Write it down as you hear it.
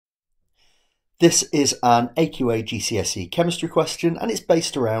This is an AQA GCSE chemistry question and it's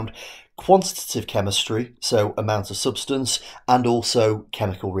based around quantitative chemistry, so amount of substance, and also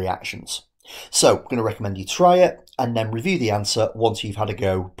chemical reactions. So I'm going to recommend you try it and then review the answer once you've had a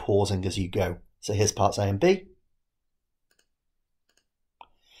go, pausing as you go. So here's parts A and B.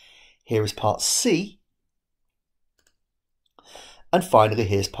 Here is part C. And finally,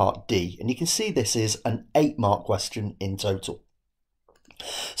 here's part D. And you can see this is an 8-mark question in total.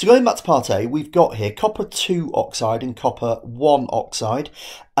 So going back to part A, we've got here copper 2 oxide and copper 1 oxide.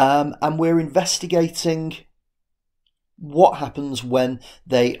 And we're investigating what happens when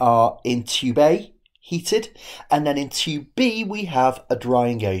they are in tube A, heated, and then in tube B, we have a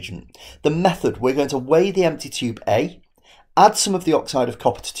drying agent. The method, we're going to weigh the empty tube A, add some of the oxide of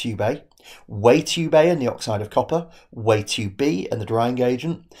copper to tube A, weigh tube A and the oxide of copper, weigh tube B and the drying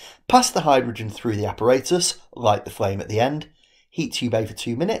agent, pass the hydrogen through the apparatus, light the flame at the end, heat tube A for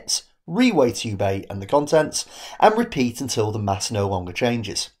 2 minutes, reweigh tube A and the contents, and repeat until the mass no longer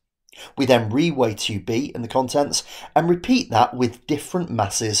changes. We then reweigh tube B and the contents and repeat that with different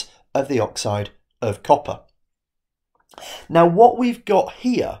masses of the oxide of copper. Now what we've got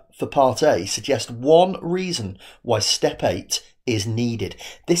here for part A suggests one reason why step 8 is needed.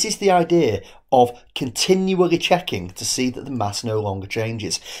 This is the idea of continually checking to see that the mass no longer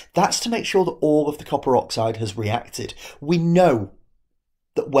changes. That's to make sure that all of the copper oxide has reacted. We know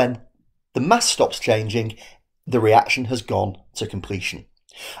that when the mass stops changing, the reaction has gone to completion.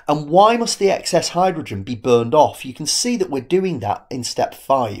 And why must the excess hydrogen be burned off? You can see that we're doing that in step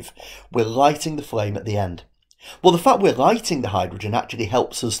 5. We're lighting the flame at the end. Well, the fact we're lighting the hydrogen actually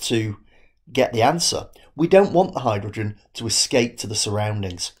helps us to get the answer. We don't want the hydrogen to escape to the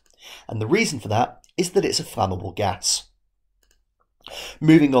surroundings. And the reason for that is that it's a flammable gas.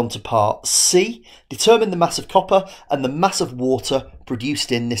 Moving on to part C, determine the mass of copper and the mass of water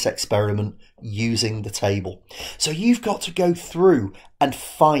produced in this experiment using the table. So you've got to go through and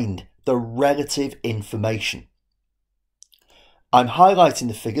find the relative information. I'm highlighting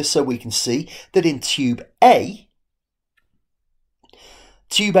the figure so we can see that in tube A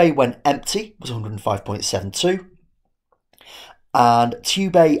when empty was 105.72 and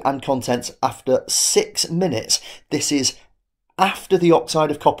tube A and contents after 6 minutes, this is after the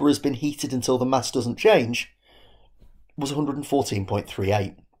oxide of copper has been heated until the mass doesn't change, was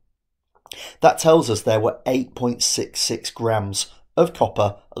 114.38. That tells us there were 8.66 grams of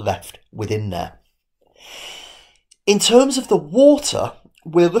copper left within there. In terms of the water,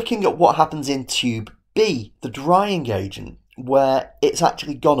 we're looking at what happens in tube B, the drying agent, where it's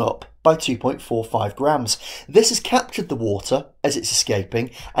actually gone up by 2.45 grams. This has captured the water as it's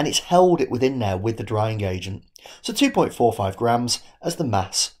escaping and it's held it within there with the drying agent. So 2.45 grams as the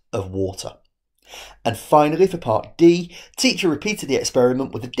mass of water. And finally, for part D, teacher repeated the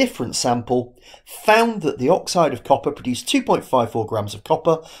experiment with a different sample, found that the oxide of copper produced 2.54 grams of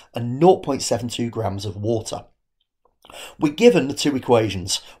copper and 0.72 grams of water. We're given the two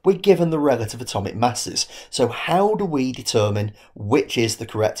equations, we're given the relative atomic masses. So how do we determine which is the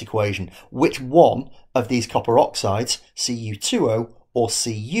correct equation? Which one of these copper oxides, Cu2O or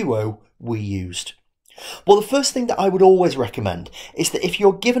CuO, we used? Well, the first thing that I would always recommend is that if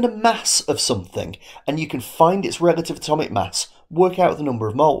you're given a mass of something and you can find its relative atomic mass, work out the number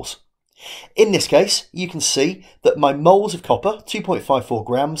of moles. In this case, you can see that my moles of copper, 2.54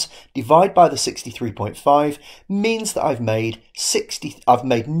 grams, divided by the 63.5 means that I've made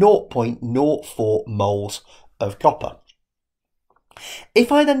 0.04 moles of copper.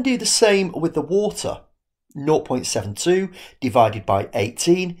 If I then do the same with the water, 0.72 divided by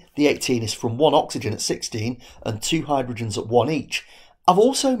 18, the 18 is from 1 oxygen at 16 and 2 hydrogens at 1 each, I've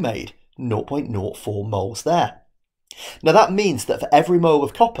also made 0.04 moles there. Now that means that for every mole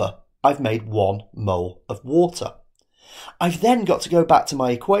of copper, I've made 1 mole of water. I've then got to go back to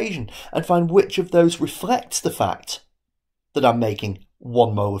my equation and find which of those reflects the fact that I'm making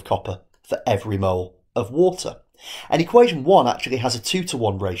 1 mole of copper for every mole of water. And equation 1 actually has a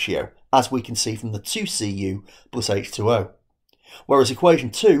 2-to-1 ratio, as we can see from the 2Cu plus H2O, whereas equation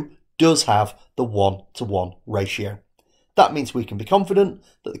 2 does have the 1-to-1 ratio. That means we can be confident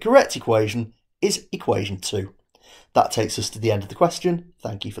that the correct equation is equation 2. That takes us to the end of the question.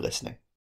 Thank you for listening.